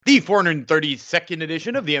The 432nd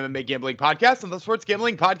edition of the MMA Gambling Podcast on the Sports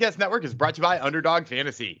Gambling Podcast Network is brought to you by Underdog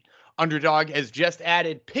Fantasy. Underdog has just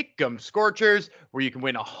added Pick'em Scorchers, where you can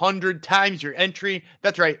win 100 times your entry.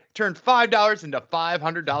 That's right, turn $5 into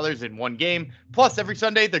 $500 in one game. Plus, every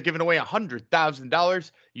Sunday, they're giving away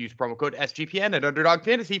 $100,000. Use promo code SGPN at Underdog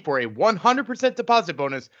Fantasy for a 100% deposit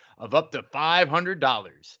bonus of up to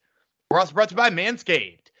 $500. We're also brought to you by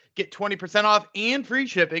Manscaped. Get 20% off and free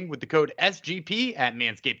shipping with the code SGP at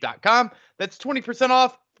manscaped.com. That's 20%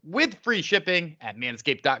 off with free shipping at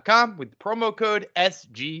manscaped.com with promo code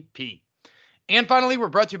SGP. And finally, we're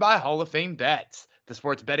brought to you by Hall of Fame Bets, the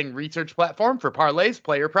sports betting research platform for parlays,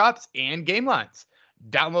 player props, and game lines.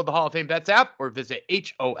 Download the Hall of Fame Bets app or visit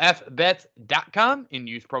HOFBets.com and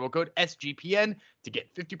use promo code SGPN to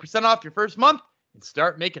get 50% off your first month and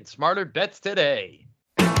start making smarter bets today.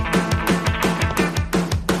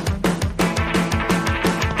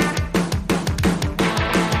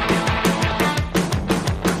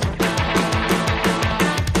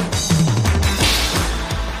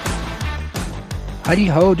 Howdy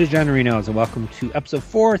ho, DeGenerinos, and welcome to episode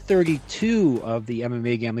 432 of the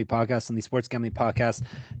MMA Gambling Podcast on the Sports Gambling Podcast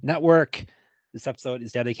Network. This episode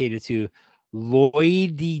is dedicated to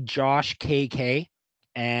Lloydie Josh KK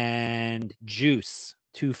and Juice,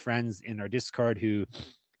 two friends in our Discord who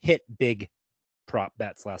hit big prop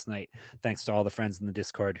bets last night. Thanks to all the friends in the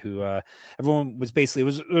Discord who everyone was basically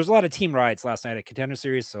there was a lot of team rides last night at Contender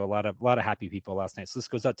Series, so a lot of happy people last night. So this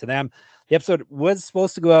goes out to them. The episode was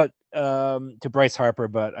supposed to go out to Bryce Harper,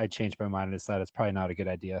 but I changed my mind and decided it's probably not a good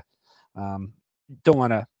idea. Don't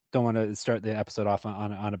want to start the episode off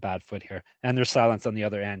on a bad foot here. And there's silence on the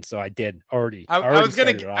other end, so I did already. I was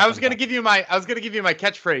gonna give you my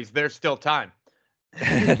catchphrase. There's still time.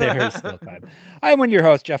 There's still time. I'm one of your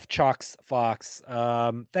hosts, Jeff Chalks Fox.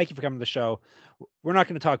 Thank you for coming to the show. We're not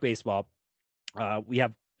going to talk baseball.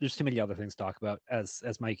 There's too many other things to talk about. As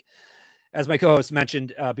my co-host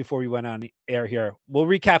mentioned before we went on air here, we'll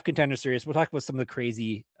recap Contender Series. We'll talk about some of the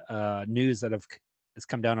crazy news that has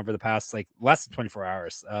come down over the past less than 24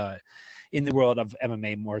 hours in the world of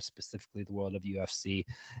MMA, more specifically the world of UFC.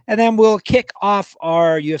 And then we'll kick off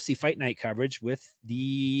our UFC Fight Night coverage with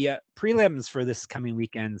the prelims for this coming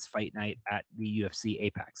weekend's fight night at the UFC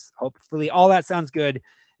Apex. Hopefully all that sounds good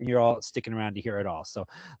and you're all sticking around to hear it all. So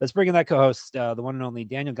let's bring in that co-host, the one and only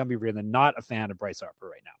Daniel Gumby, really not a fan of Bryce Harper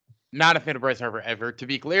right now. Not a fan of Bryce Harper ever, to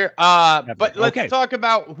be clear. But let's talk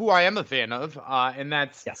about who I am a fan of, and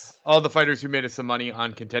that's all the fighters who made us some money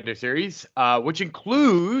on Contender Series, which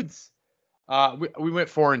includes we went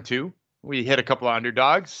 4-2. We hit a couple of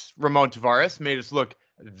underdogs. Ramon Tavares made us look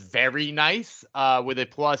very nice with a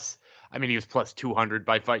plus. I mean, he was plus 200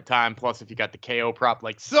 by fight time. Plus, if you got the KO prop,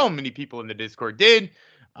 like so many people in the Discord did,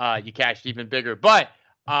 you cashed even bigger. But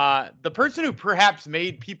the person who perhaps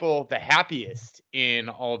made people the happiest in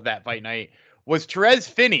all of that fight night was Therese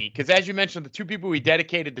Finney, because as you mentioned, the two people we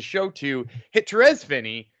dedicated the show to hit Therese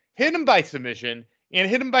Finney, hit him by submission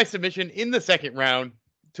in the second round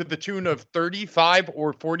to the tune of 35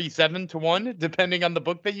 or 47 to 1, depending on the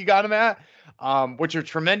book that you got him at, which are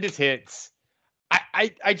tremendous hits.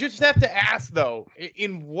 I just have to ask, though,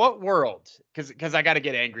 in what world, because I got to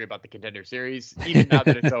get angry about the Contender Series, even now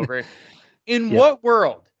that it's over. In what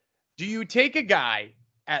world do you take a guy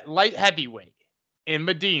at light heavyweight in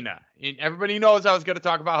Medina? And everybody knows I was going to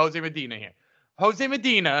talk about Jose Medina here. Jose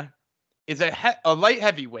Medina is a light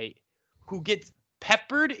heavyweight who gets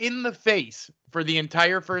peppered in the face for the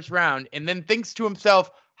entire first round and then thinks to himself,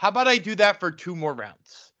 how about I do that for 2 more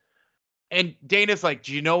rounds? And Dana's like,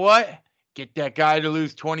 do you know what? Get that guy to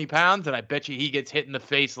lose 20 pounds and I bet you he gets hit in the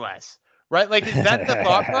face less. Right? Like, is that the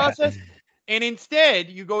thought process? And instead,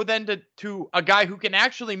 you go then to a guy who can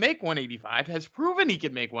actually make 185, has proven he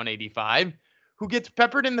can make 185, who gets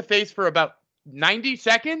peppered in the face for about 90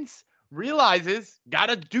 seconds, realizes, got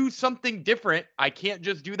to do something different. I can't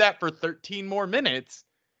just do that for 13 more minutes.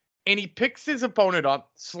 And he picks his opponent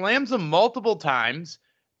up, slams him multiple times,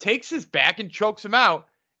 takes his back and chokes him out.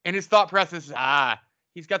 And his thought process is,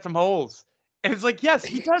 he's got some holes. And it's like, yes,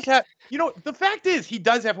 he does have, the fact is he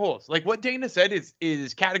does have holes. Like what Dana said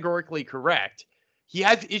is categorically correct. He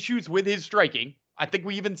has issues with his striking. I think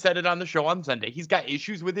we even said it on the show on Sunday. He's got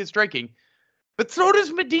issues with his striking, but so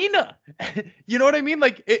does Medina. You know what I mean?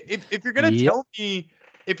 Like if you're going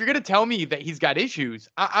to tell me that he's got issues,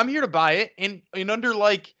 I'm here to buy it. And under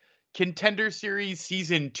like Contender Series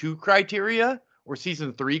season 2 criteria or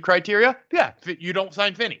season 3 criteria, you don't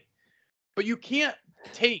sign Finney, but you can't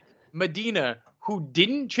take Medina, who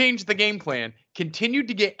didn't change the game plan, continued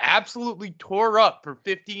to get absolutely tore up for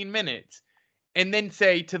 15 minutes, and then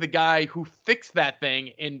say to the guy who fixed that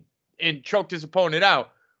thing and choked his opponent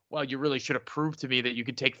out, well, you really should have proved to me that you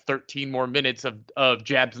could take 13 more minutes of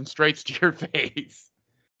jabs and straights to your face.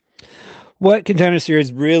 What Contender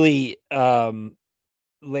Series really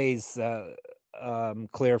lays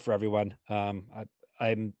clear for everyone.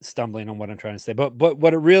 I'm stumbling on what I'm trying to say, but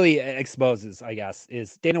what it really exposes, I guess,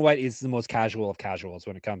 is Dana White is the most casual of casuals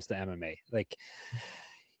when it comes to MMA. Like,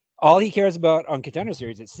 all he cares about on Contender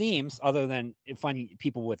Series, it seems, other than finding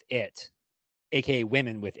people with it, aka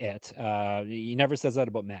women with it. He never says that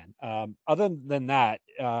about men. Other than that,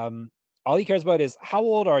 all he cares about is how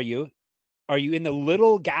old are you? Are you in the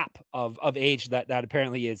little gap of age that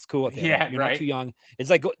apparently is cool with him? Yeah, you're right. Not too young. It's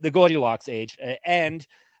like the Goldilocks age, and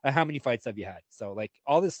how many fights have you had? So like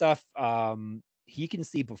all this stuff, he can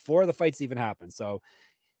see before the fights even happen. So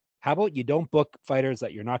how about you don't book fighters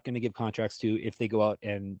that you're not going to give contracts to if they go out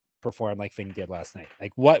and perform like Finney did last night?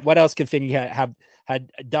 Like what else could Finney had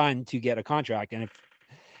done to get a contract? And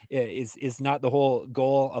if is not the whole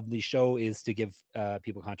goal of the show is to give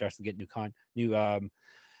people contracts to get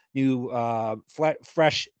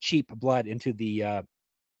fresh, cheap blood into the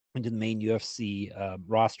main UFC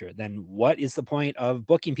roster, then what is the point of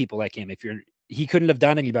booking people like him? He couldn't have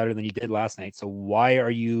done any better than he did last night. So why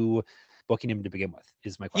are you booking him to begin with?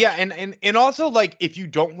 Is my question. Yeah, and also, like, if you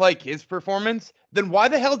don't like his performance, then why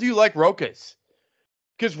the hell do you like Rocha's?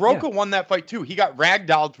 Because Rocha won that fight too. He got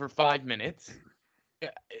ragdolled for 5 minutes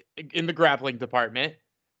in the grappling department.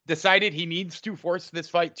 Decided he needs to force this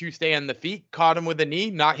fight to stay on the feet, caught him with a knee,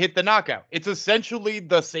 not hit the knockout. It's essentially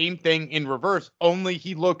the same thing in reverse, only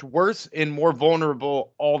he looked worse and more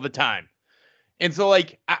vulnerable all the time. And so,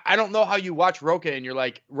 like, I don't know how you watch Rocha and you're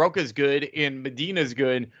like, Rocha's good and Medina's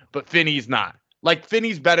good, but Finney's not. Like,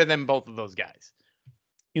 Finney's better than both of those guys.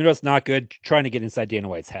 You know, it's not good trying to get inside Dana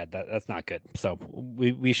White's head. That's not good. So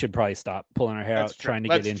we should probably stop pulling our hair out trying to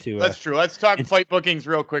get into. That's true. Let's talk fight bookings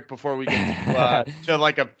real quick before we get to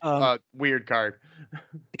like a weird card.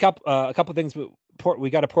 A couple things. We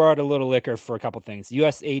got to pour out a little liquor for a couple things.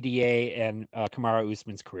 USADA and Kamaru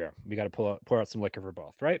Usman's career. We got to pour out some liquor for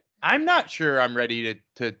both, right? I'm not sure I'm ready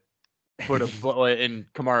to put a bullet in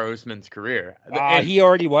Kamaru Usman's career. He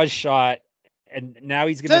already was shot. And now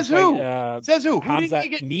he's going to fight. Says who? Who did he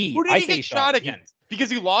get shot against? Because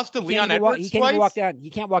he lost to Leon Edwards twice? He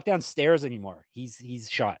can't walk downstairs anymore. He's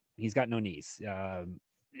shot. He's got no knees. I'm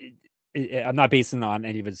not basing it on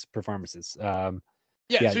any of his performances. So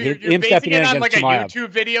you're basing it on like Chimaev. A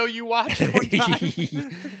YouTube video you watched one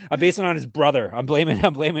time? I'm basing it on his brother. I'm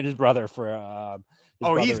blaming his brother for.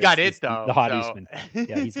 He's got it though. The hot Usman.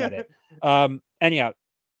 Yeah, he's got it. And yeah.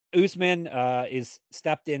 Usman is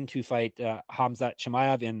stepped in to fight Khamzat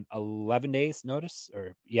Chimaev in 11 days notice,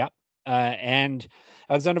 and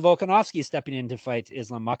Alexander Volkanovski is stepping in to fight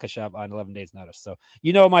Islam Makhachev on 11 days notice. So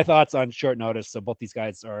you know my thoughts on short notice. So both these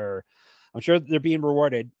guys I'm sure they're being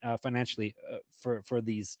rewarded financially for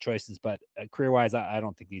these choices, but career-wise, I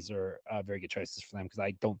don't think these are very good choices for them because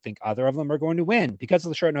I don't think either of them are going to win because of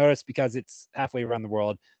the short notice, because it's halfway around the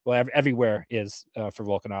world. Well, everywhere is for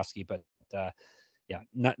Volkanovski, but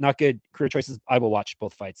not good career choices. I will watch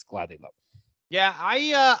both fights gladly, though. Yeah,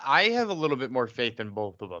 I have a little bit more faith in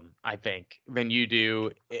both of them, I think, than you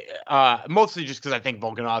do. Mostly just because I think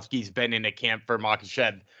Volkanovski's been in a camp for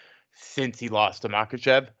Makhachev since he lost to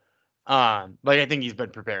Makhachev. I think he's been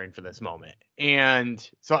preparing for this moment, and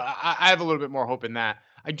so I have a little bit more hope in that.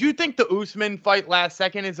 I do think the Usman fight last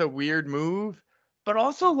second is a weird move, but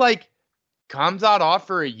also like Khamzat off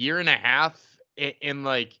for a year and a half and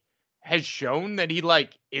like has shown that he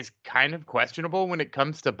like is kind of questionable when it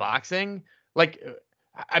comes to boxing. Like,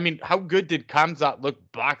 I mean, how good did Khamzat look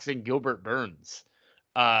boxing Gilbert Burns,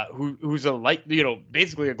 who's a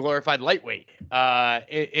basically a glorified lightweight?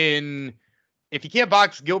 If he can't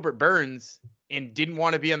box Gilbert Burns and didn't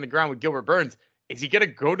want to be on the ground with Gilbert Burns, is he going to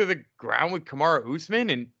go to the ground with Kamaru Usman?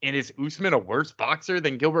 And is Usman a worse boxer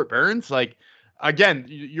than Gilbert Burns? Like, again,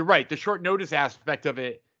 you're right. The short notice aspect of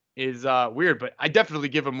it is weird, but I definitely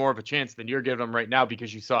give him more of a chance than you're giving him right now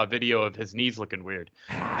because you saw a video of his knees looking weird.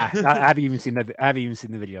 I haven't even seen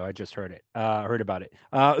the video. I just heard about it.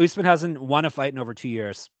 Usman hasn't won a fight in over 2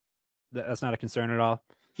 years. That's not a concern at all.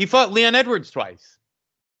 He fought Leon Edwards twice.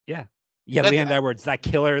 Yeah, Leon Edwards, that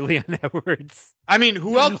killer Leon Edwards. I mean,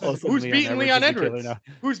 who else? Who's beating Leon Edwards?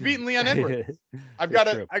 Who's beating Leon Edwards? I got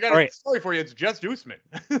a story for you. It's just Usman.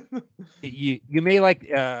 you may like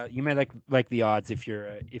the odds if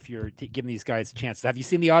you're giving these guys a chance. Have you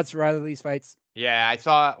seen the odds for either of these fights? Yeah, I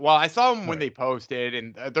saw them when they posted,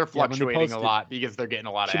 and they're fluctuating a lot because they're getting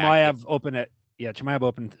a lot of Chimaev open at. Yeah, Chimaev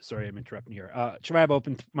opened. Sorry, I'm interrupting here. Chimaev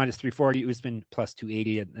opened minus 340. Usman plus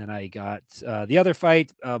 280, and then I got the other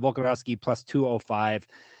fight, Volkanovski plus 205,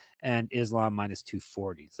 and Islam minus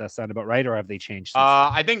 240. Does that sound about right, or have they changed?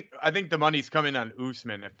 I think the money's coming on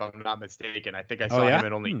Usman, if I'm not mistaken. I think I saw him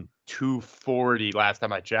at only 240 last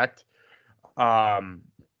time I checked. And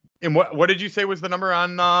what did you say was the number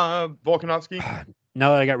on Volkanovski?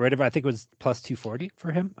 Now that I got rid of it, I think it was plus 240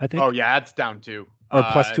 for him. I think. Oh yeah, that's down too. Or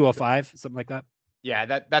plus 205, something like that.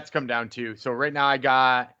 Yeah, that's come down too. So right now I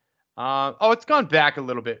got. It's gone back a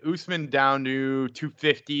little bit. Usman down to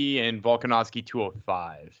 250 and Volkanovski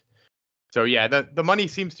 205. So yeah, the money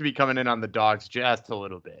seems to be coming in on the dogs just a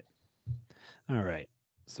little bit. All right.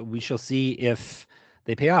 So we shall see if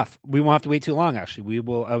they pay off. We won't have to wait too long, actually. We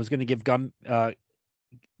will. I was going to give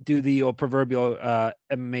do the old proverbial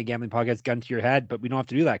MMA gambling podcast gun to your head, but we don't have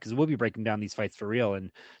to do that because we'll be breaking down these fights for real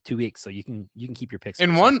in 2 weeks. So you can keep your picks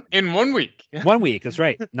in 1 week. 1 week. That's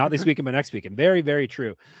right. Not this weekend, but next weekend. Very, very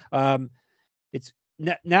true. It's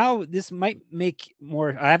now this might make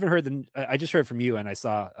more. I haven't heard I just heard from you, and I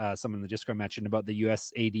saw someone in the Discord mention about the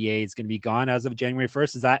USADA is going to be gone as of January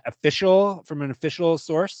 1st. Is that official from an official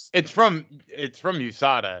source? It's from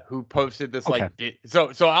USADA, who posted this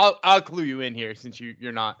so I'll clue you in here since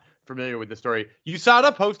you're not familiar with the story.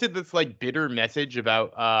 USADA posted this bitter message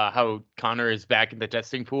about how Conor is back in the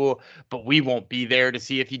testing pool, but we won't be there to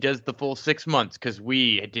see if he does the full 6 months because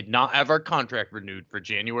we did not have our contract renewed for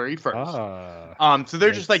January 1st. So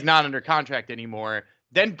they're just not under contract anymore.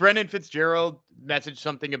 Then Brendan Fitzgerald messaged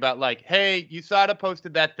something about hey, USADA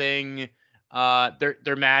posted that thing.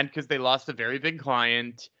 They're mad because they lost a very big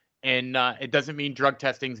client, and it doesn't mean drug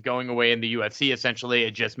testing's going away in the UFC. Essentially,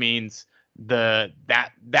 it just means that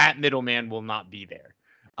middleman will not be there.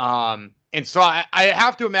 And so I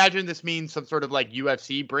have to imagine this means some sort of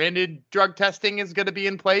UFC branded drug testing is going to be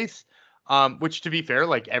in place. Which, to be fair,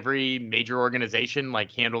 every major organization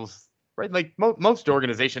handles, right? Most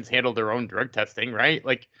organizations handle their own drug testing, right?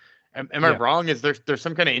 Am I wrong? Is there's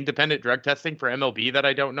some kind of independent drug testing for MLB that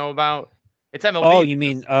I don't know about? It's MLB. Oh, you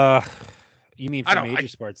mean for major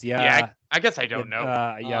sports? Yeah. I guess I don't know.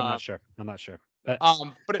 I'm not sure. But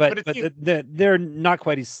but they're not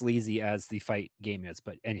quite as sleazy as the fight game is.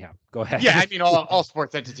 But anyhow, go ahead. Yeah, I mean, all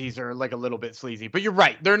sports entities are a little bit sleazy, but you're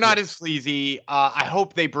right. They're not as sleazy. I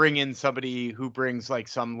hope they bring in somebody who brings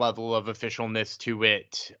some level of officialness to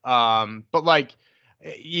it. But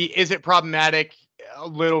is it problematic? A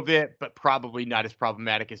little bit, but probably not as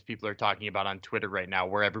problematic as people are talking about on Twitter right now,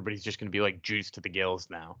 where everybody's just going to be juiced to the gills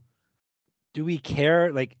now. Do we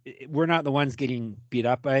care? We're not the ones getting beat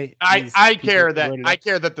up by. I care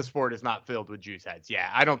that the sport is not filled with juice heads. Yeah,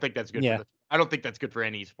 I don't think that's good. Yeah. I don't think that's good for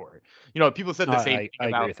any sport. People said the same thing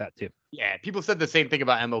about. I agree with that too. Yeah, people said the same thing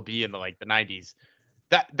about MLB in the 90s.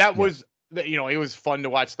 That was it was fun to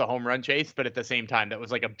watch the home run chase, but at the same time, that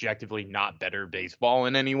was objectively not better baseball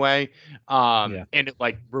in any way. And it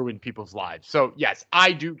ruined people's lives. So yes,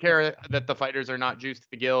 I do care that the fighters are not juiced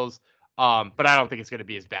to the gills. But I don't think it's going to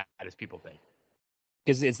be as bad as people think.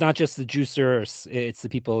 Because it's not just the juicers; it's the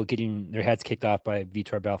people getting their heads kicked off by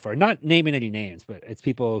Vitor Belfort. Not naming any names, but it's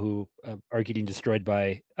people who are getting destroyed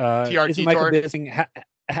by. Isn't Michael Bisping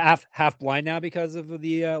half blind now because of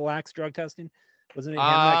the lax drug testing? Wasn't it him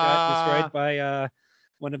that got destroyed by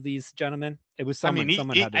one of these gentlemen? It was someone.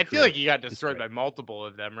 I feel like he got destroyed by multiple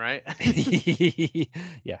of them, right?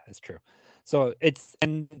 Yeah, that's true. So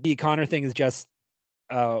and the Conor thing is just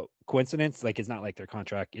coincidence. It's not like their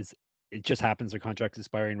contract is. It just happens their contract's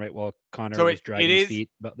expiring right while Conor was dragging his feet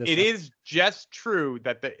about this. It is just true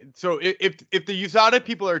that if the USADA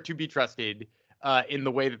people are to be trusted in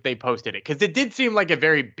the way that they posted it, because it did seem like a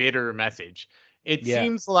very bitter message. It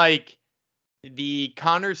seems like the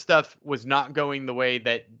Conor stuff was not going the way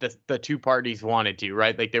that the two parties wanted to,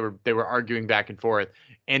 right? They were arguing back and forth.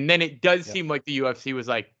 And then it does seem like the UFC was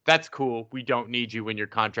like, that's cool. We don't need you when your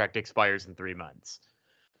contract expires in 3 months.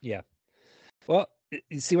 Yeah. Well,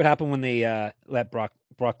 you see what happened when they let Brock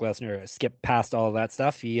Lesnar skip past all of that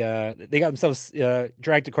stuff. They got themselves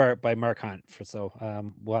dragged to court by Mark Hunt. So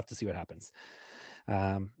we'll have to see what happens.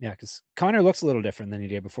 Because Conor looks a little different than he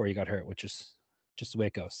did before he got hurt, which is just the way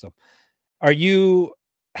it goes. So are you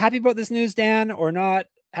happy about this news, Dan, or not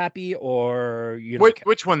happy, or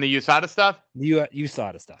which one? The USADA stuff? The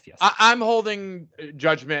USADA stuff, yes. I'm holding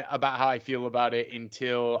judgment about how I feel about it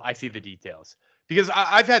until I see the details. Because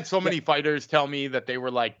I've had so many fighters tell me that they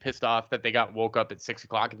were pissed off that they got woke up at 6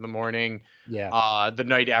 o'clock in the morning. Yeah. The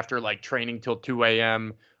night after training till 2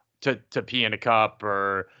 a.m. to pee in a cup,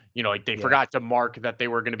 or they forgot to mark that they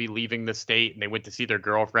were going to be leaving the state and they went to see their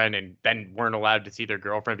girlfriend and then weren't allowed to see their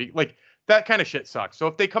girlfriend. That kind of shit sucks. So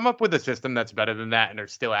if they come up with a system that's better than that and are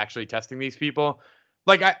still actually testing these people,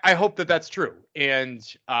 Like, I hope that that's true. And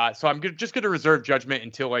so I'm just going to reserve judgment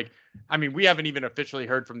until, like, I mean, we haven't even officially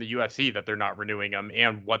heard from the UFC that they're not renewing them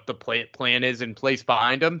and what the plan is in place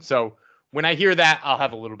behind them. So when I hear that, I'll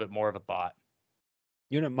have a little bit more of a thought.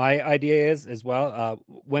 You know, my idea is as well,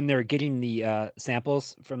 when they're getting the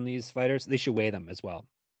samples from these fighters, they should weigh them as well.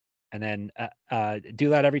 And then do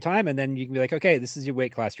that every time. And then you can be like, okay, this is your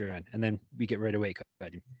weight class you're in. And then we get rid of weight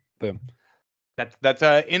cutting. Boom. That's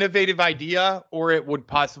an innovative idea, or it would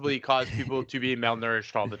possibly cause people to be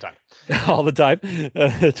malnourished all the time. All the time.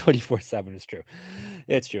 24/7 is true.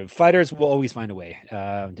 It's true. Fighters will always find a way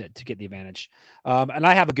to get the advantage. And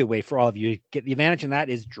I have a good way for all of you to get the advantage, and that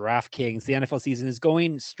is DraftKings. The NFL season is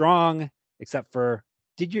going strong, except for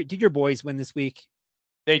did your boys win this week?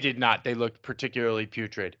 They did not. They looked particularly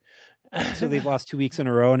putrid. So they've lost 2 weeks in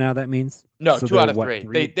a row now, that means? No, so 2 out of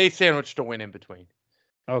 3. They sandwiched a win in between.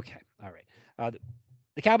 Okay. All right.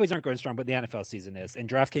 The Cowboys aren't going strong, but the NFL season is. And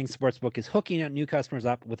DraftKings Sportsbook is hooking new customers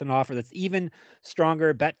up with an offer that's even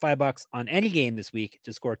stronger. Bet $5 on any game this week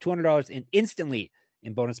to score $200 instantly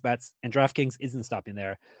in bonus bets. And DraftKings isn't stopping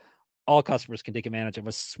there. All customers can take advantage of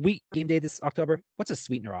a sweet game day this October. What's a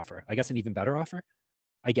sweetener offer? I guess an even better offer.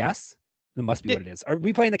 I guess it must be what it is. Are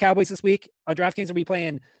we playing the Cowboys this week on DraftKings? Are we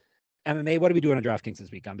playing MMA? What are we doing on DraftKings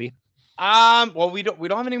this week, Gumby? Well, we don't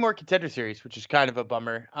have any more contender series, which is kind of a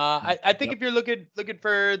bummer. I think if you're looking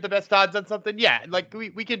for the best odds on something, yeah, like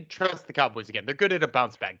we can trust the Cowboys again. They're good at a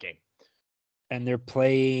bounce back game. And they're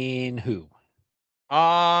playing who?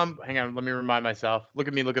 Hang on, let me remind myself. Look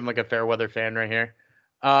at me looking like a fair weather fan right here.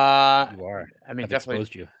 You are. I mean, I've definitely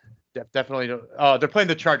exposed you. Definitely. Oh, they're playing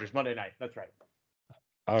the Chargers Monday night. That's right.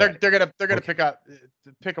 They're gonna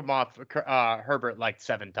pick them off Herbert like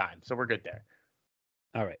 7 times, so we're good there.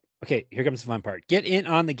 All right. Okay, here comes the fun part. Get in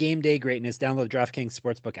on the game day greatness. Download the DraftKings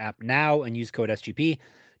Sportsbook app now and use code SGP.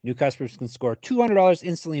 New customers can score $200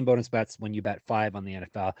 instantly in bonus bets when you bet 5 on the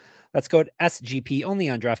NFL. That's code SGP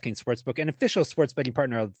only on DraftKings Sportsbook, an official sports betting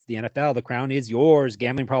partner of the NFL. The crown is yours.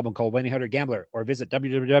 Gambling problem, call 1-800-GAMBLER or visit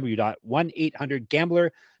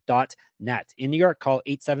www.1800gambler.net. In New York, call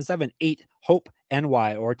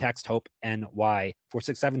 877-8-HOPE-NY or text HOPE-NY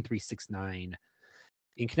 467-369.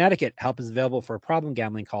 In Connecticut, help is available for a problem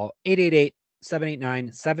gambling. Call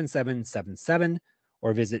 888-789-7777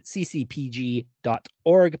 or visit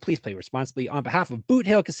ccpg.org. Please play responsibly. On behalf of Boot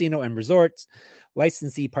Hill Casino and Resorts,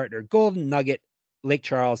 licensee partner Golden Nugget, Lake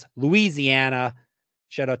Charles, Louisiana.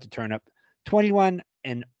 Shout out to Turnip. 21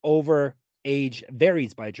 and over, age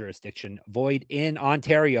varies by jurisdiction. Void in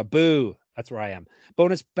Ontario. Boo. That's where I am.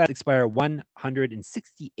 Bonus bets expire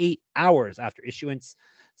 168 hours after issuance.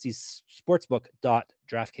 See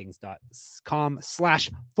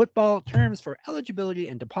sportsbook.draftkings.com/football terms for eligibility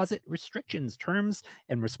and deposit restrictions, terms,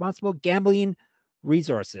 and responsible gambling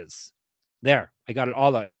resources. There, I got it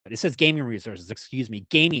all out. It says gaming resources,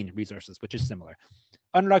 gaming resources, which is similar.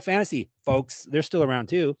 Underdog Fantasy, folks, they're still around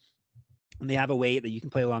too. And they have a way that you can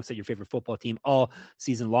play alongside your favorite football team all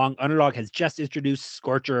season long. Underdog has just introduced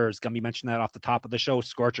Scorchers. Gumby mentioned that off the top of the show,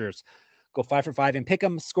 Scorchers. Go 5 for 5 and pick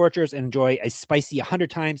them, Scorchers, and enjoy a spicy 100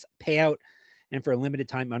 times payout. And for a limited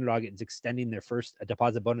time, Underdog is extending their first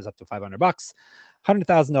deposit bonus up to $500.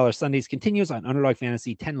 $100,000 Sundays continues on Underdog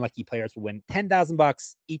Fantasy. 10 lucky players will win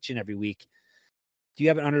 $10,000 each and every week. Do you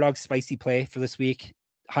have an Underdog spicy play for this week,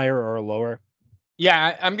 higher or lower?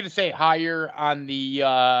 Yeah, I'm going to say higher on the,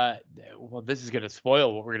 well, this is going to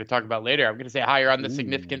spoil what we're going to talk about later. I'm going to say higher on the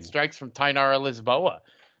significant strikes from Tainara Lisboa.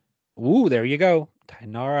 Ooh, there you go.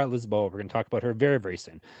 Tainara Lisboa. We're going to talk about her very, very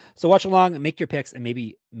soon. So watch along and make your picks and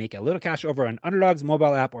maybe make a little cash over on Underdog's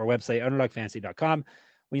mobile app or website, underdogfantasy.com.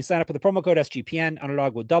 When you sign up with the promo code SGPN,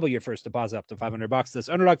 Underdog will double your first deposit up to $500. That's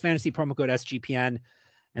Underdog Fantasy promo code SGPN.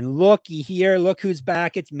 And looky here, look who's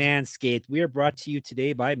back. It's Manscaped. We are brought to you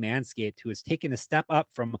today by Manscaped, who has taken a step up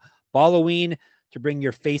from Halloween to bring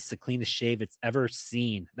your face the cleanest shave it's ever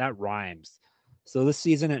seen. That rhymes. So this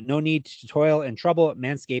season, no need to toil and trouble.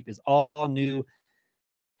 Manscaped is all new.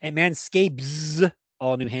 And Manscaped's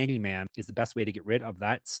all new handyman is the best way to get rid of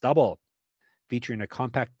that stubble. Featuring a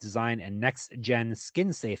compact design and next-gen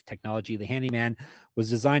skin-safe technology, the Handyman was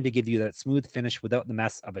designed to give you that smooth finish without the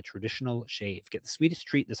mess of a traditional shave. Get the sweetest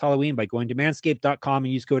treat this Halloween by going to manscaped.com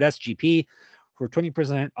and use code SGP for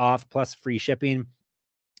 20% off plus free shipping.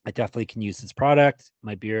 I definitely can use this product.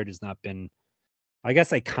 My beard has not been... I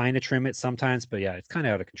guess I kind of trim it sometimes, but yeah, it's kind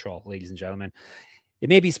of out of control, ladies and gentlemen. It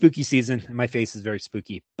may be spooky season, and my face is very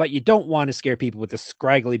spooky, but you don't want to scare people with a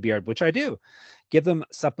scraggly beard, which I do. Give them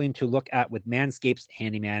something to look at with Manscaped's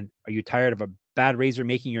Handyman. Are you tired of a bad razor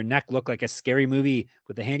making your neck look like a scary movie?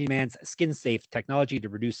 With the Handyman's skin-safe technology to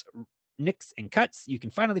reduce nicks and cuts, you can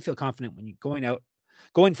finally feel confident when you're going out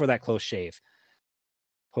going for that close shave.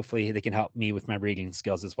 Hopefully they can help me with my reading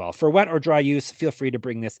skills as well. For wet or dry use, feel free to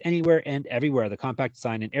bring this anywhere and everywhere. The compact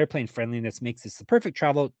design and airplane friendliness makes this the perfect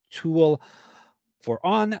travel tool for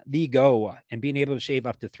on the go. And being able to shave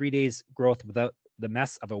up to 3 days growth without the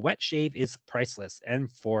mess of a wet shave is priceless. And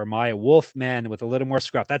for my wolf man with a little more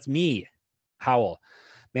scruff, that's me, Howell.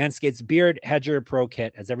 Manscaped's Beard Hedger Pro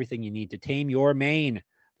Kit has everything you need to tame your mane.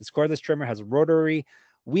 This cordless trimmer has a rotary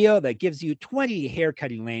wheel that gives you 20 hair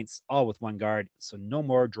cutting lengths, all with one guard. So no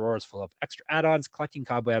more drawers full of extra add-ons, collecting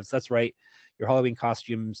cobwebs. That's right. Your Halloween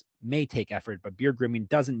costumes may take effort, but beard grooming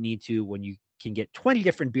doesn't need to when you can get 20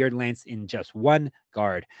 different beard lengths in just one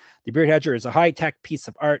guard. The Beard Hedger is a high-tech piece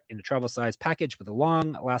of art in a travel size package with a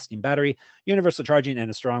long-lasting battery, universal charging,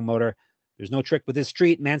 and a strong motor. There's no trick with this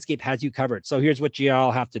treat. Manscaped has you covered. So here's what you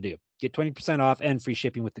all have to do. Get 20% off and free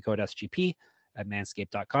shipping with the code SGP at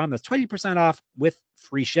manscaped.com. That's 20% off with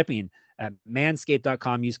free shipping at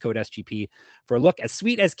manscaped.com. Use code SGP for a look as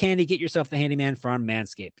sweet as candy. Get yourself the handyman from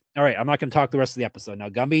Manscaped. All right, I'm not going to talk the rest of the episode. Now,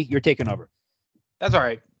 Gumby, you're taking over. That's all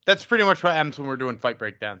right. That's pretty much what happens when we're doing fight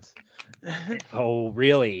breakdowns. Oh,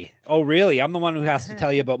 really? I'm the one who has to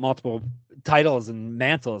tell you about multiple titles and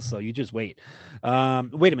mantles, so you just wait. Wait a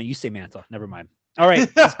minute, you say mantle. Never mind. All right,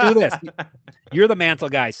 let's do this. You're the mantle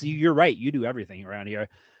guy, so you're right. You do everything around here.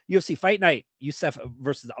 UFC Fight Night, Youssef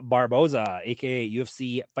versus Barboza, aka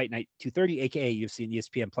UFC Fight Night 230, aka UFC and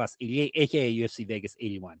ESPN Plus 88, aka UFC Vegas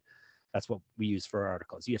 81. That's what we use for our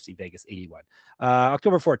articles. UFC Vegas 81.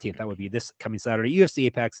 October 14th, that would be this coming Saturday. UFC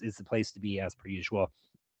Apex is the place to be as per usual.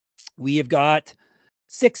 We have got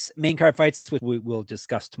 6 main card fights, which we will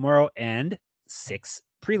discuss tomorrow, and 6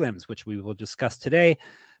 prelims, which we will discuss today.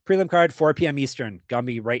 Prelim card, 4 p.m. Eastern.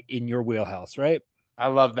 Gumby, right in your wheelhouse, right? I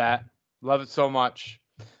love that. Love it so much.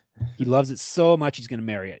 He loves it so much, he's going to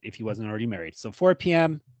marry it if he wasn't already married. So 4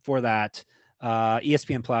 p.m. for that.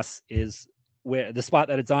 ESPN Plus is where the spot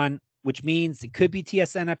that it's on, which means it could be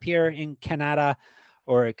TSN up here in Canada,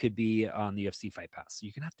 or it could be on the UFC Fight Pass. So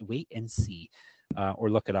you're going to have to wait and see,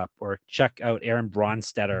 or look it up, or check out Aaron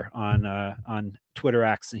Bronstetter on Twitter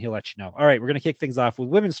X, and he'll let you know. All right, we're going to kick things off with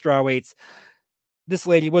women's strawweights. This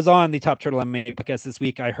lady was on the Top Turtle MMA podcast this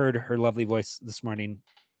week. I heard her lovely voice this morning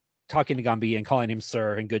talking to Gumby and calling him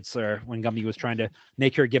sir and good sir when Gumby was trying to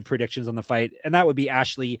make her give predictions on the fight. And that would be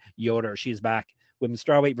Ashley Yoder. She's back. Women's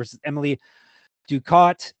strawweight versus Emily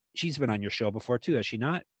Ducote. She's been on your show before too, has she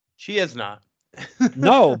not? She has not.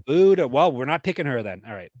 No, booed. Well, we're not picking her then.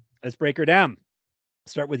 All right, let's break her down.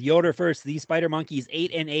 Start with Yoder first. The Spider Monkeys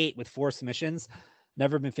 8-8 with 4 submissions.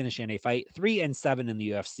 Never been finished in a fight. 3-7 in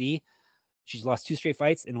the UFC. She's lost 2 straight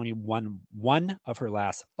fights and only won 1 of her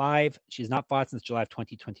last 5. She's not fought since July of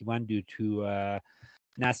 2021 due to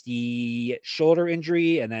nasty shoulder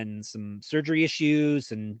injury and then some surgery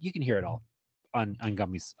issues. And you can hear it all on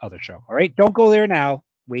Gumby's other show. All right, don't go there now.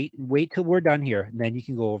 Wait till we're done here, and then you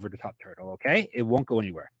can go over to Top Turtle. Okay, it won't go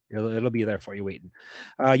anywhere. It'll be there for you waiting.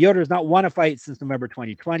 Yoder has not won a fight since November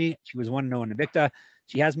 2020. She was 1-0 in Invicta.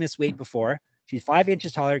 She has missed weight before. She's 5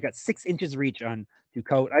 inches taller, got 6 inches reach on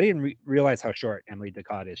Ducote. I didn't realize how short Emily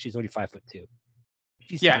Ducote is. She's only 5'2".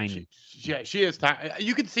 She's tiny. She is tiny.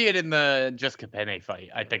 You could see it in the Jessica Penne fight.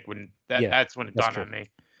 I think that's when it dawned on me.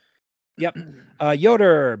 Yep.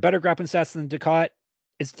 Yoder, better grappling stats than Ducote.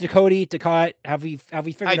 It's Ducote. Have we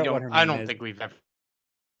figured out what her name is? I don't think we've ever.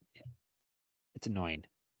 It's annoying.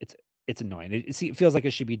 It's annoying. It feels like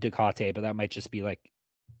it should be Ducote, but that might just be like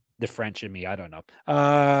the French in me. I don't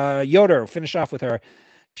know. Yoder, finish off with her.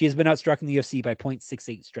 She has been outstruck in the UFC by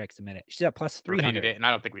 0.68 strikes a minute. She's at plus 300. And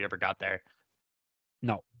I don't think we ever got there.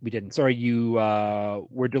 No, we didn't. Sorry, you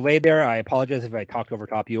were delayed there. I apologize if I talked over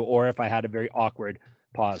top of you or if I had a very awkward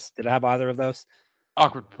pause. Did I have either of those?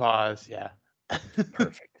 Awkward pause, yeah.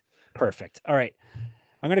 Perfect. All right.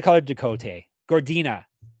 I'm going to call her Ducote. Gordina.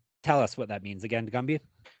 Tell us what that means again, Gumby.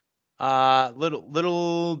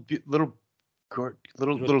 Little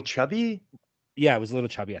chubby. Yeah, it was a little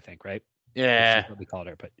chubby, I think, right? Yeah, that's what we called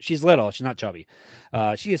her, but she's little. She's not chubby.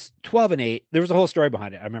 She is 12-8. There was a whole story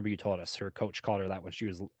behind it. I remember you told us her coach called her that when she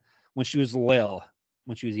was little,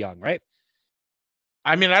 when she was young, right?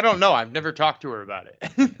 I mean, I don't know. I've never talked to her about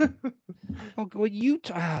it. Well, you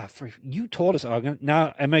told us.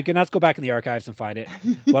 Now, am I gonna have to go back in the archives and find it?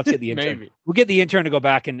 We'll have to get the intern. Maybe. We'll get the intern to go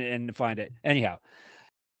back and find it. Anyhow,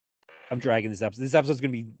 I'm dragging this episode. This episode's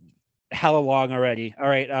gonna be hella long already. All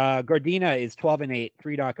right. Gordina is 12-8,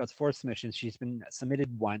 3 knockouts, 4 submissions. She's been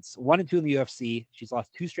submitted once, 1-2 in the UFC. She's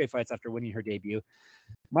lost 2 straight fights after winning her debut.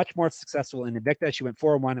 Much more successful in Invicta. She went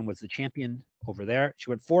 4-1 and was the champion over there. She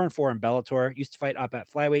went 4-4 in Bellator. Used to fight up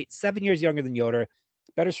at flyweight. 7 years younger than Yoder.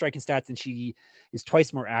 Better striking stats, and she is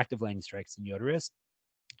twice more active landing strikes than Yoder is.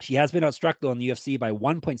 She has been outstruck, though, in the UFC by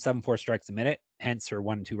 1.74 strikes a minute, hence her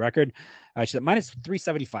 1-2 record. She's at minus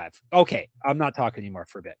 375. Okay, I'm not talking anymore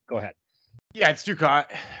for a bit. Go ahead. Yeah, it's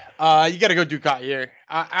Ducat. You got to go Ducat here.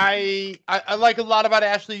 I like a lot about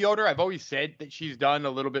Ashley Yoder. I've always said that she's done a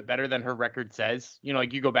little bit better than her record says. You know,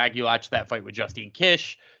 like you go back, you watch that fight with Justine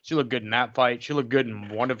Kish. She looked good in that fight. She looked good in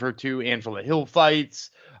one of her 2 Angela Hill fights.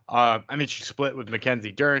 I mean, she split with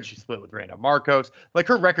Mackenzie Dern. She split with Randa Marcos. Like,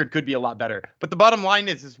 her record could be a lot better. But the bottom line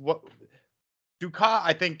is what Ducat,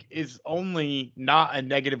 I think, is only not a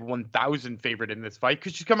negative 1,000 favorite in this fight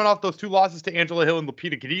because she's coming off those 2 losses to Angela Hill and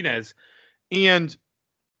Lupita Godinez. And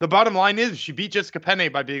the bottom line is she beat Jessica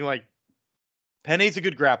Penne by being like, Penne's a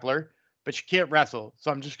good grappler, but she can't wrestle.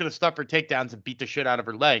 So I'm just going to stuff her takedowns and beat the shit out of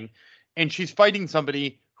her leg. And she's fighting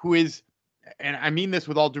somebody who is, and I mean this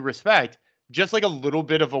with all due respect, just like a little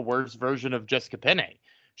bit of a worse version of Jessica Penne.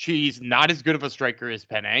 She's not as good of a striker as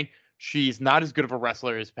Penne. She's not as good of a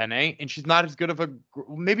wrestler as Penne. And she's not as good of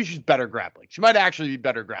maybe she's better grappling. She might actually be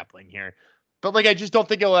better grappling here. But, like, I just don't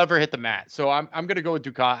think it'll ever hit the mat. So I'm going to go with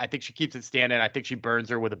Ducat. I think she keeps it standing. I think she burns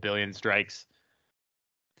her with 1 billion strikes.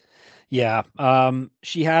 Yeah.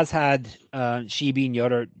 She has had, she being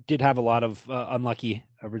Yoder did have a lot of unlucky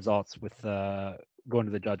results with going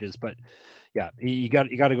to the judges. But, yeah, you got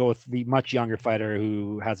to go with the much younger fighter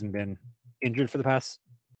who hasn't been injured for the past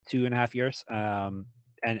 2.5 years.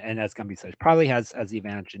 And as Gumby said, probably has the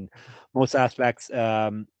advantage in most aspects.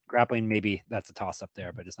 Grappling, maybe that's a toss up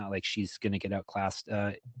there, but it's not like she's going to get outclassed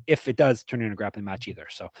if it does turn into a grappling match either.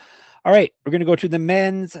 So, all right, we're going to go to the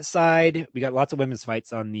men's side. We got lots of women's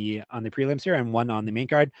fights on the prelims here and one on the main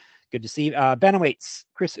card. Good to see. Bantamweights,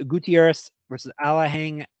 Chris Gutierrez versus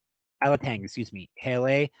Alatang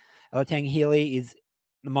Hele. Alatang Hele is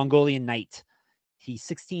the Mongolian Knight. He's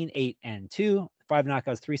 16-8-2, 5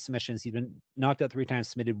 knockouts, 3 submissions. He's been knocked out 3 times,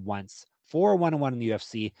 submitted once. 4-1-1 in the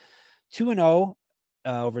UFC. 2-0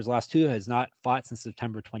 over his last 2. Has not fought since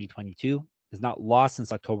September 2022. Has not lost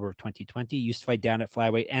since October of 2020. Used to fight down at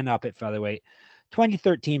flyweight and up at featherweight.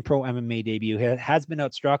 2013 pro MMA debut. Has been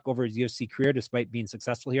outstruck over his UFC career despite being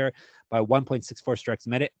successful here by 1.64 strikes a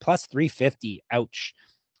minute, plus 350. Ouch.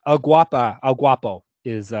 El Guapo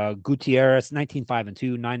is Gutierrez,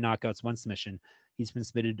 19-5-2, 9 knockouts, 1 submission. He's been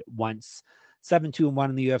submitted once. 7-2-1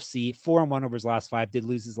 in the UFC, 4-1 over his last 5. Did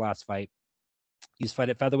lose his last fight. Used to fight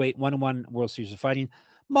at featherweight, 1-1 World Series of Fighting,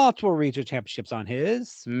 multiple regional championships on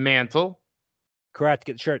his mantle. Correct.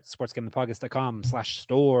 Get the shirt,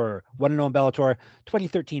 sportsgamblingpodcast.com/store. 1-0 in Bellator,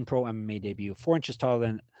 2013 pro MMA debut, 4 inches taller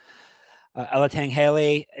than Alatang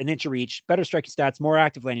Hele, an inch of reach, better striking stats, more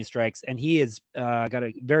active landing strikes, and he has got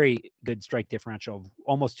a very good strike differential of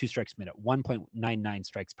almost 2 strikes a minute, 1.99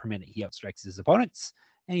 strikes per minute. He outstrikes his opponents,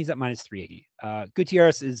 and he's at minus 380.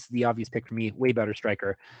 Gutierrez is the obvious pick for me, way better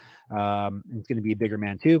striker. He's going to be a bigger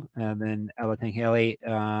man too. And then Alatang Hele,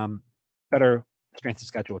 better strength of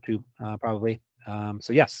schedule too, probably.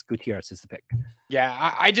 So yes, Gutierrez is the pick.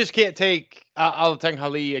 Yeah, I just can't take Alatang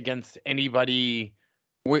Hele against anybody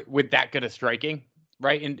with that good of striking,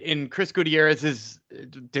 right? And Chris Gutierrez's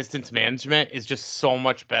distance management is just so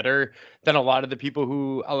much better than a lot of the people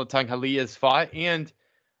who Alatang Hele has fought. And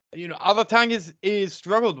you know, Alatang is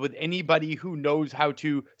struggled with anybody who knows how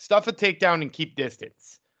to stuff a takedown and keep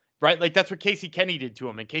distance, right? Like that's what Casey Kenny did to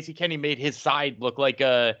him, and Casey Kenny made his side look like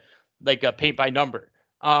a paint by number.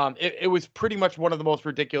 It was pretty much one of the most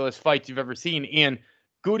ridiculous fights you've ever seen. And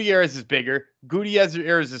Gutierrez is bigger.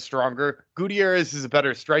 Gutierrez is stronger. Gutierrez is a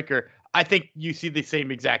better striker. I think you see the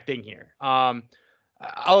same exact thing here.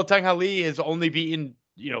 Alatang Hele has only beaten,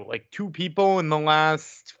 like 2 people in the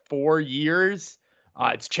last 4 years.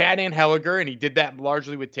 It's Chad Anheliger, and he did that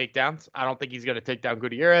largely with takedowns. I don't think he's going to take down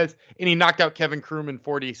Gutierrez. And he knocked out Kevin Kroom in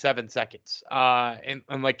 47 seconds. And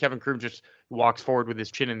like Kevin Kroom just walks forward with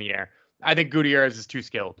his chin in the air. I think Gutierrez is too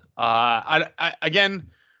skilled. Again,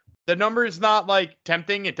 the number is not like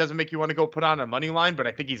tempting. It doesn't make you want to go put on a money line, but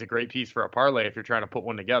I think he's a great piece for a parlay if you're trying to put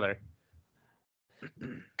one together.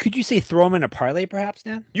 Could you say throw him in a parlay, perhaps,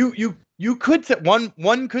 Dan? You could say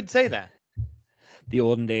one could say that. The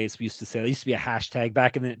olden days, we used to say, there used to be a hashtag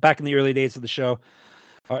back in the early days of the show.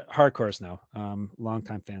 Hardcores know.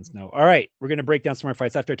 Longtime fans know. All right, we're going to break down some more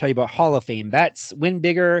fights after I tell you about Hall of Fame bets. Win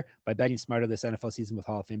bigger by betting smarter this NFL season with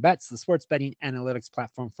Hall of Fame bets, the sports betting analytics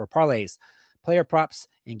platform for parlays, player props,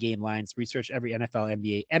 and game lines. Research every NFL,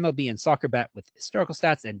 NBA, MLB, and soccer bet with historical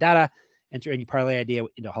stats and data. Enter any parlay idea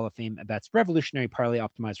into Hall of Fame bets revolutionary parlay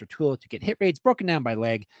optimizer tool to get hit rates broken down by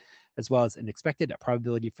leg, as well as an expected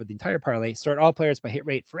probability for the entire parlay. Start all players by hit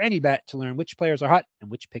rate for any bet to learn which players are hot and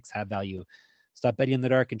which picks have value. Stop betting in the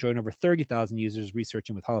dark and join over 30,000 users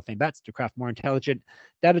researching with Hall of Fame bets to craft more intelligent,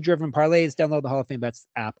 data-driven parlays. Download the Hall of Fame bets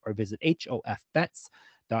app or visit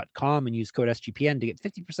hofbets.com and use code SGPN to get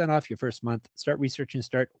 50% off your first month. Start researching,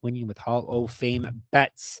 start winning with Hall of Fame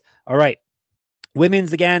bets. All right.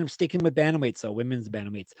 Women's again, sticking with bantamweights. So women's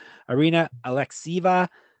bantamweights. Arina Alexieva,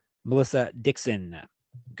 Melissa Dixon. I'm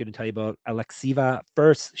going to tell you about Alexieva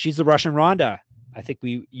first. She's the Russian Ronda. I think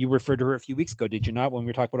you referred to her a few weeks ago, did you not? When we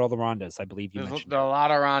were talking about all the Rondas, I believe you mentioned. There's a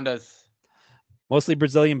lot of Rondas. Mostly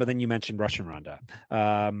Brazilian, but then you mentioned Russian Ronda.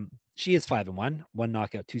 She is 5-1, 1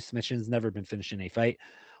 knockout, 2 submissions, never been finished in a fight.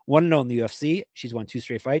 1-0 in the UFC. She's won 2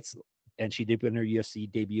 straight fights, and she did win her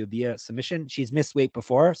UFC debut via submission. She's missed weight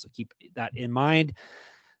before, so keep that in mind.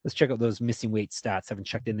 Let's check out those missing weight stats. Haven't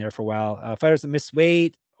checked in there for a while. Fighters that miss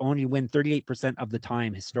weight only win 38% of the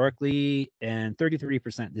time historically and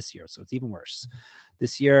 33% this year. So it's even worse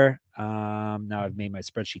this year. Now I've made my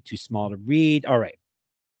spreadsheet too small to read. All right.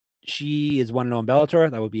 She is 1-0 in Bellator.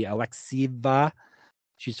 That would be Alexieva.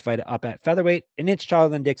 She's fighting up at featherweight, an inch taller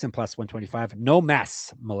than Dixon, plus 125. No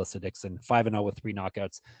mess, Melissa Dixon, 5-0 with 3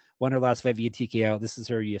 knockouts. Won her last fight via TKO. This is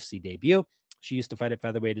her UFC debut. She used to fight at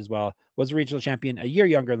featherweight as well. Was a regional champion, a year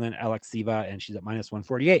younger than Alexieva, and she's at minus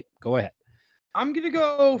 148. Go ahead. I'm going to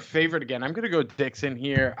go favorite again. I'm going to go Dixon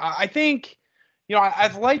here. I think,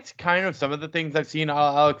 I've liked kind of some of the things I've seen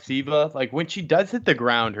Alexieva. Like when she does hit the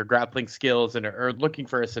ground, her grappling skills and her looking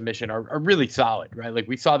for a submission are really solid, right? Like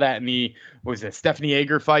we saw that in the, Stephanie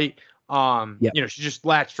Yeager fight. She just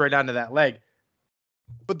latched right onto that leg.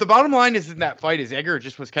 But the bottom line is in that fight is Yeager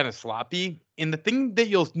just was kind of sloppy. And the thing that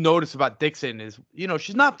you'll notice about Dixon is,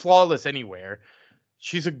 she's not flawless anywhere.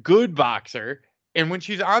 She's a good boxer. And when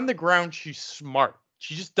she's on the ground, she's smart.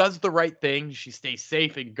 She just does the right thing. She stays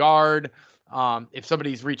safe and guard. If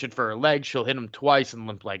somebody's reaching for her leg, she'll hit them twice and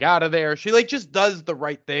limp leg out of there. She just does the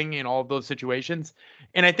right thing in all of those situations.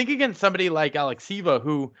 And I think against somebody like Alexieva,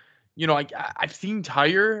 who, I've seen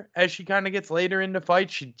tire as she kind of gets later into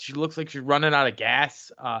fights. She looks like she's running out of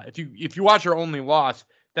gas. If you watch her only loss,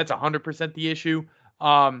 that's 100% the issue.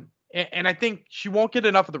 And I think she won't get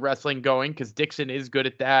enough of the wrestling going because Dixon is good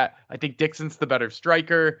at that. I think Dixon's the better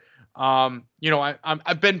striker.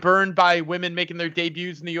 I've been burned by women making their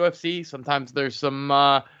debuts in the UFC. Sometimes there's some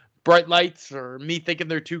bright lights or me thinking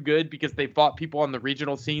they're too good because they fought people on the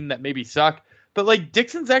regional scene that maybe suck. But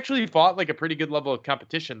Dixon's actually fought a pretty good level of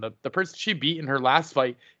competition. The person she beat in her last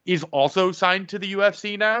fight is also signed to the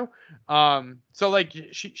UFC now.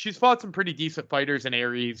 She's fought some pretty decent fighters in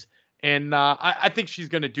Aries. And I think she's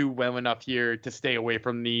going to do well enough here to stay away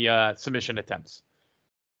from the submission attempts.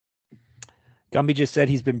 Gumby just said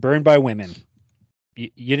he's been burned by women.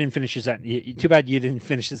 You didn't finish your sentence. Too bad you didn't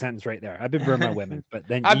finish the sentence right there. I've been burned by women, but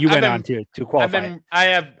then you went on to qualify.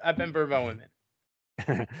 I've been burned by women.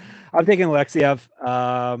 I'm taking Alexiev.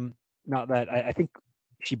 Not that I think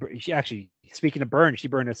she actually, speaking of burn, she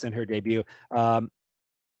burned us in her debut. I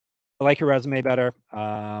like her resume better.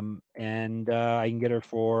 And I can get her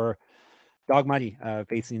for dog money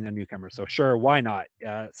facing a newcomer. So sure, why not?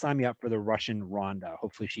 Sign me up for the Russian Ronda.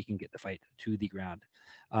 Hopefully she can get the fight to the ground.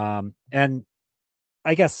 And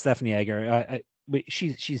I guess Stephanie Yeager,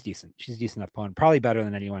 she's decent. She's a decent opponent. Probably better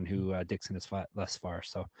than anyone who Dixon has fought thus far.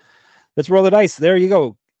 So let's roll the dice. There you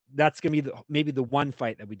go. That's going to be maybe the one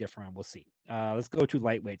fight that we differ on. We'll see. Let's go to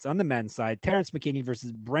lightweights. On the men's side, Terrence McKinney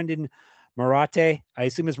versus Brendan Marotte. I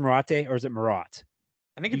assume it's Marotte, or is it Marat?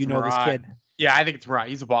 I think it's this kid? Yeah, I think it's Marat.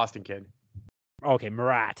 He's a Boston kid. Okay,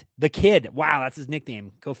 Marat. The Kid. Wow, that's his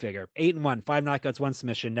nickname. Go figure. 8-1, 5 knockouts, 1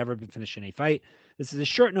 submission, never been finished in a fight. This is a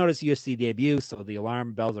short notice UFC debut, so the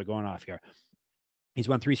alarm bells are going off here. He's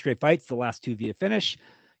won 3 straight fights, the last 2 via finish.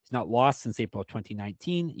 He's not lost since April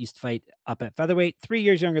 2019. He used to fight up at featherweight, 3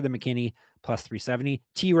 years younger than McKinney, plus 370.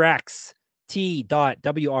 T-Rex,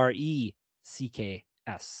 T.WRECKS,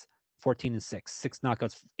 14-6, 6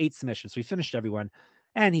 knockouts, 8 submissions. So he finished everyone,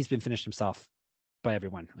 and he's been finished himself by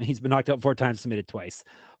everyone. He's been knocked out 4 times, submitted twice.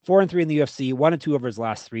 4-3 in the UFC, 1-2 over his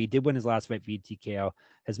last 3. Did win his last fight via TKO.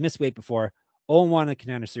 Has missed weight before. 0-1 in the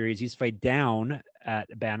Contender Series. He's fight down at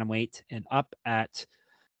bantamweight and up at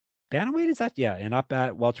bantamweight. Is that? Yeah, and up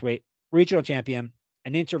at welterweight. Regional champion.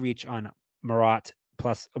 An inch of reach on Marat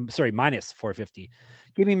minus 450.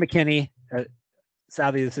 Give me McKinney.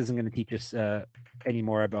 Sadly, this isn't going to teach us any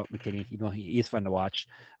more about McKinney. He's fun to watch.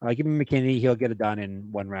 Give me McKinney. He'll get it done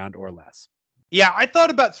in 1 round or less. Yeah, I thought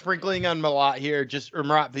about sprinkling on Marat here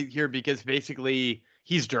because basically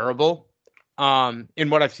he's durable. In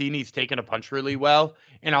what I've seen, he's taken a punch really well.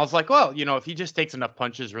 And I was like, well, if he just takes enough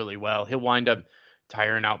punches really well, he'll wind up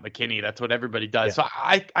tiring out McKinney. That's what everybody does. Yeah. So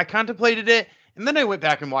I contemplated it. And then I went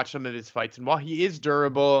back and watched some of his fights. And while he is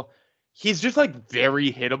durable, he's just like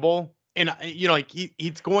very hittable. And, like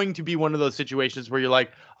he's going to be one of those situations where you're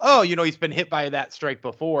like, oh, he's been hit by that strike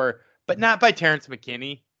before, but not by Terrence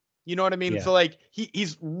McKinney. You know what I mean? Yeah. So like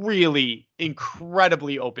he's really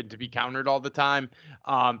incredibly open to be countered all the time.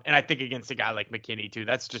 And I think against a guy like McKinney too,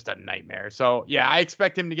 that's just a nightmare. So yeah, I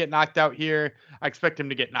expect him to get knocked out here. I expect him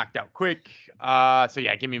to get knocked out quick. So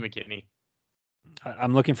yeah, give me McKinney.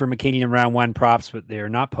 I'm looking for McKinney in round 1 props, but they're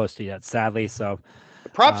not posted yet, sadly. So the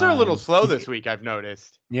props are a little slow this week, I've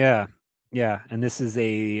noticed. Yeah. And this is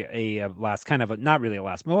a last kind of not really a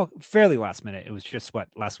last, well, fairly last minute. It was just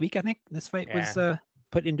last week, I think this fight was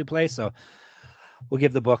put into play. So we'll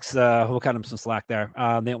give the books, we'll cut them some slack there.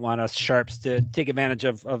 They don't want us sharps to take advantage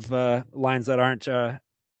of lines that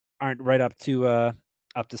aren't right up to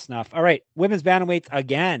snuff. All right, women's bantamweights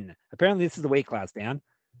again. Apparently, this is the weight class, Dan.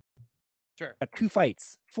 Sure. 2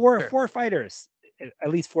 fights, four fighters. At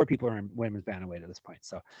least 4 people are in women's bantamweight at this point.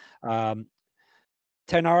 So,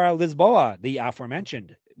 Tainara Lisboa, the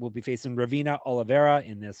aforementioned, will be facing Ravina Oliveira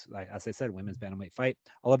in this, as I said, women's bantamweight fight.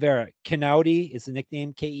 Oliveira Kenoudy is the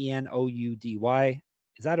nickname, Kenoudy.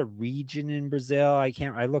 Is that a region in Brazil? I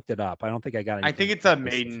looked it up. I don't think I got it. I think it's a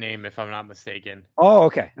maiden name, if I'm not mistaken. Oh,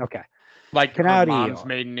 okay. Like Kenoudy, mom's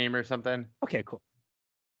maiden name or something. Okay, cool.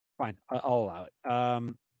 Fine, I'll allow it.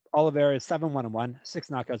 Oliveira is 7-1-1, 6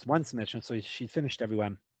 knockouts, 1 submission, so she finished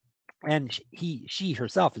everyone. And she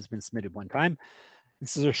herself has been submitted 1 time.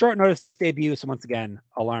 This is her short notice debut, so once again,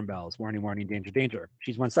 alarm bells, warning, warning, danger, danger.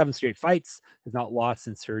 She's won 7 straight fights, has not lost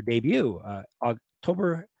since her debut,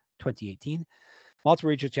 October 2018. Multiple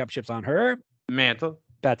regional championships on her. Mantle.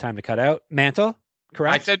 Bad time to cut out. Mantle,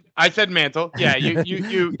 correct? I said Mantle. Yeah,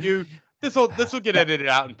 you. This will get edited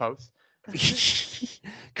out in post.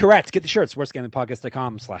 Correct. Get the shirts.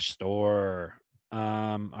 sportsgamblingpodcast.com/store.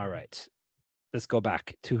 All right. Let's go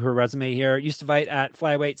back to her resume here. Used to fight at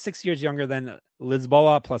flyweight, 6 years younger than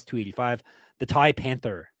Lisboa, plus 285. The Thai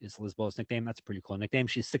Panther is Lisboa's nickname. That's a pretty cool nickname.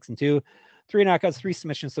 She's 6-2, 3 knockouts, 3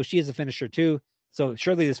 submissions. So she is a finisher too. So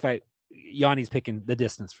surely this fight, Yanni's picking the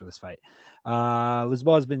distance for this fight.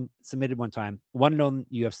 Lisboa has been submitted 1 time, 1-0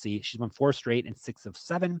 UFC. She's won 4 straight and 6 of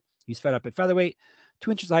 7. He's fed up at featherweight,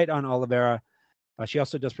 2 inches height on Oliveira. She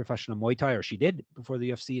also does professional Muay Thai, or she did before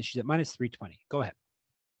the UFC. She's at minus 320. Go ahead.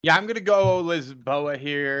 Yeah, I'm going to go Lisboa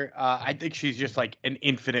here. I think she's just like an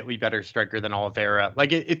infinitely better striker than Oliveira.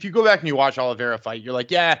 Like if you go back and you watch Oliveira fight, you're like,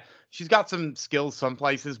 yeah, she's got some skills some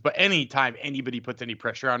places, but anytime anybody puts any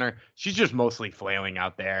pressure on her, she's just mostly flailing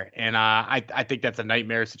out there. And I think that's a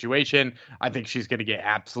nightmare situation. I think she's going to get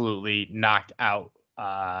absolutely knocked out.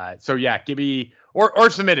 So yeah, give me or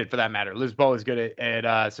submitted for that matter. Lisboa is good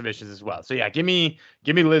at submissions as well. So yeah, give me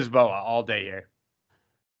Lisboa all day here.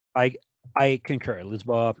 I concur.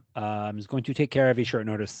 Lisboa is going to take care of a short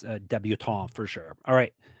notice debutant for sure. All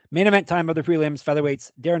right. Main event time of the prelims,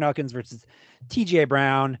 featherweights, Darren Elkins versus TJ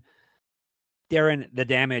Brown. Darren, the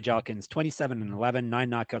damage Elkins, 27-11, 9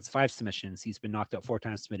 knockouts, 5 submissions. He's been knocked out 4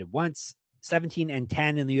 times, submitted once.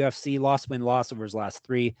 17-10 in the UFC, loss over his last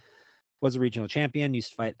 3. Was a regional champion,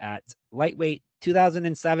 used to fight at lightweight,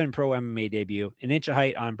 2007 pro MMA debut, an inch of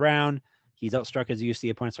height on Brown. He's outstruck his UFC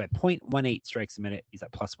opponents by 0.18 strikes a minute. He's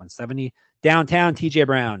at plus 170. Downtown, TJ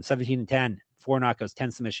Brown, 17-10, 4 knockouts, 10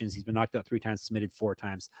 submissions. He's been knocked out 3 times, submitted 4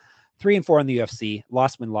 times. 3-4 in the UFC.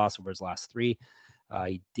 Loss over his last 3.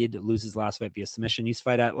 He did lose his last fight via submission. Used to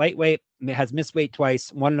fight at lightweight. Has missed weight twice.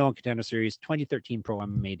 1-0 in Contender Series. 2013 pro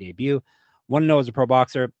MMA debut. 1-0 as a pro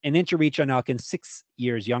boxer. An inch of reach on Elkins. 6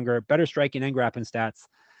 years younger. Better striking and grappling stats.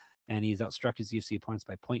 And he's outstruck his UFC opponents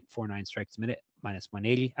by 0.49 strikes a minute, minus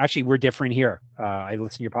 180. Actually, we're different here. I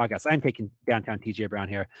listen to your podcast. I'm taking downtown TJ Brown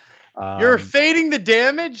here. You're fading the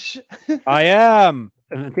damage? I am.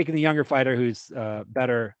 I'm taking the younger fighter who's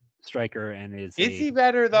better striker and is he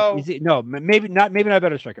better though? No, maybe not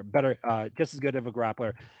better striker, better, just as good of a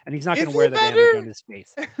grappler, and he's not going to wear the damage on his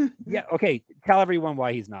face. Yeah, okay, tell everyone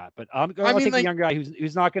why he's not, but I'll take the younger guy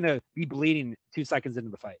who's not going to be bleeding 2 seconds into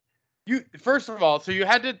the fight. You first of all, so you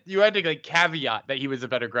had to like caveat that he was a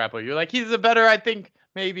better grappler. You're like, he's a better, I think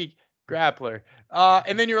maybe grappler,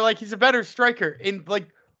 and then you're like, he's a better striker. In like,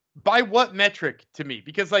 by what metric to me?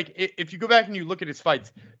 Because like, if you go back and you look at his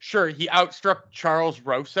fights, sure, he outstruck Charles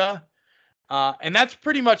Rosa, and that's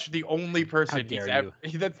pretty much the only person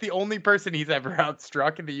that's the only person he's ever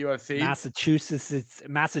outstruck in the UFC.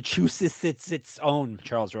 Massachusetts, it's its own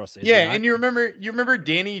Charles Rosa. Yeah, and you remember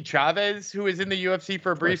Danny Chavez, who was in the UFC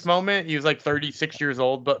for a brief moment. He was like 36 years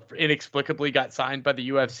old, but inexplicably got signed by the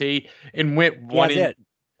UFC and went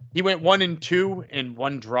He went 1-2 and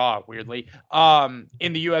 1 draw, weirdly,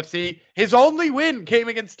 in the UFC. His only win came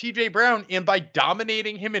against TJ Brown, and by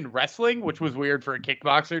dominating him in wrestling, which was weird for a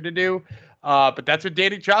kickboxer to do. But that's what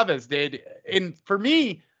Danny Chavez did. And for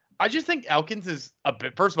me, I just think Elkins is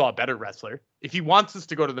first of all, a better wrestler. If he wants us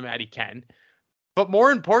to go to the mat, he can. But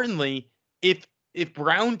more importantly, if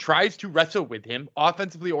Brown tries to wrestle with him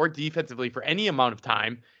offensively or defensively for any amount of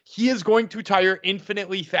time, he is going to tire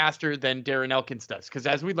infinitely faster than Darren Elkins does. Because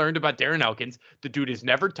as we learned about Darren Elkins, the dude is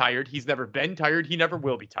never tired. He's never been tired. He never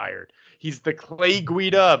will be tired. He's the Clay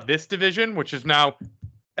Guida of this division, which is now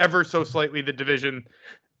ever so slightly the division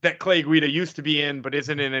that Clay Guida used to be in, but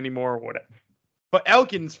isn't in anymore. Whatever. But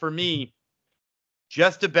Elkins, for me,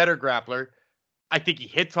 just a better grappler. I think he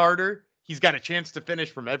hits harder. He's got a chance to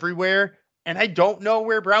finish from everywhere. And I don't know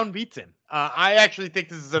where Brown beats him. I actually think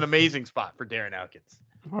this is an amazing spot for Darren Elkins.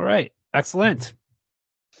 All right. Excellent.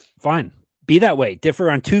 Fine. Be that way. Differ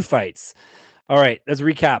on 2 fights. All right. Let's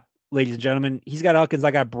recap, ladies and gentlemen. He's got Elkins.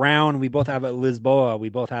 I got Brown. We both have Lisboa. We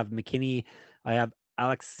both have McKinney. I have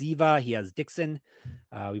Alex Siva. He has Dixon.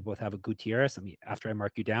 We both have a Gutierrez. I mean, after I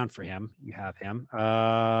mark you down for him, you have him.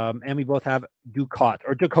 And we both have Ducote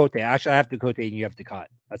or Ducote. Actually, I have Ducote and you have Ducote.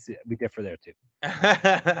 That's it. We differ there too.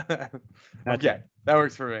 Okay, that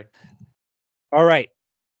works for me. All right.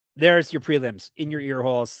 There's your prelims in your ear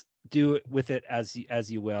holes. Do it with it as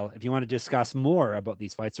you will. If you want to discuss more about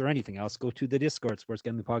these fights or anything else, go to the Discord,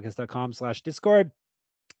 sportsgamblingpodcast.com/Discord.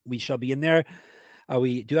 We shall be in there.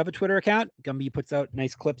 We do have a Twitter account. Gumby puts out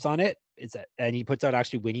nice clips on it. And he puts out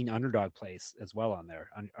actually winning underdog plays as well on there,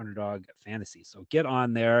 underdog fantasy. So get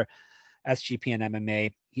on there, SGP and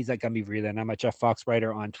MMA. He's at Gumby Vreeland. I'm at Jeff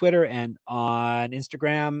Foxwriter on Twitter and on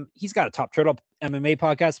Instagram. He's got a Top Turtle MMA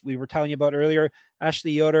podcast we were telling you about earlier.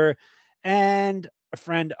 Ashley Yoder and a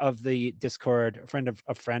friend of the Discord, a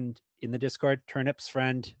friend in the Discord, Turnip's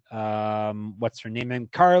friend. What's her name?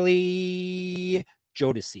 Carly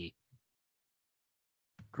Jodeci.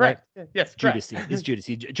 Correct. Right? Yes, Jodeci is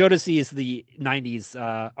Jodeci. Jodeci is the 90s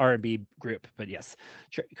R&B group, but yes,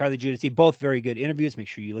 Carly Jodeci, both very good interviews. Make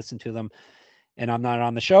sure you listen to them. And I'm not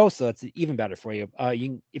on the show, so it's even better for you.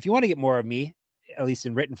 If you want to get more of me, at least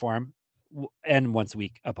in written form, and once a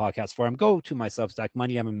week a podcast form, go to my Substack,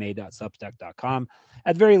 moneymma.substack.com.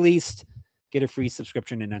 At the very least, get a free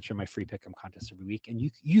subscription and enter my free pick'em contest every week, and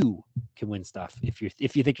you can win stuff. If you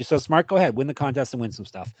think you're so smart, go ahead, win the contest and win some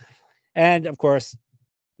stuff. And of course,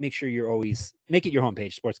 make sure you're always make it your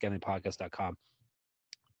homepage, sportsgamblingpodcast.com,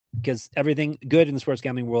 because everything good in the sports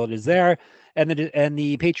gambling world is there. And the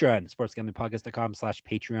Patreon,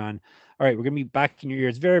 sportsgamblingpodcast.com/Patreon. All right, we're going to be back in your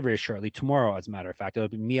ears very, very shortly. Tomorrow, as a matter of fact, it'll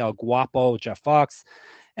be me, El Guapo, Jeff Fox,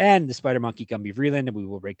 and the Spider Monkey Gumby Vreeland, and we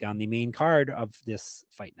will break down the main card of this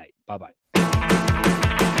fight night. Bye-bye.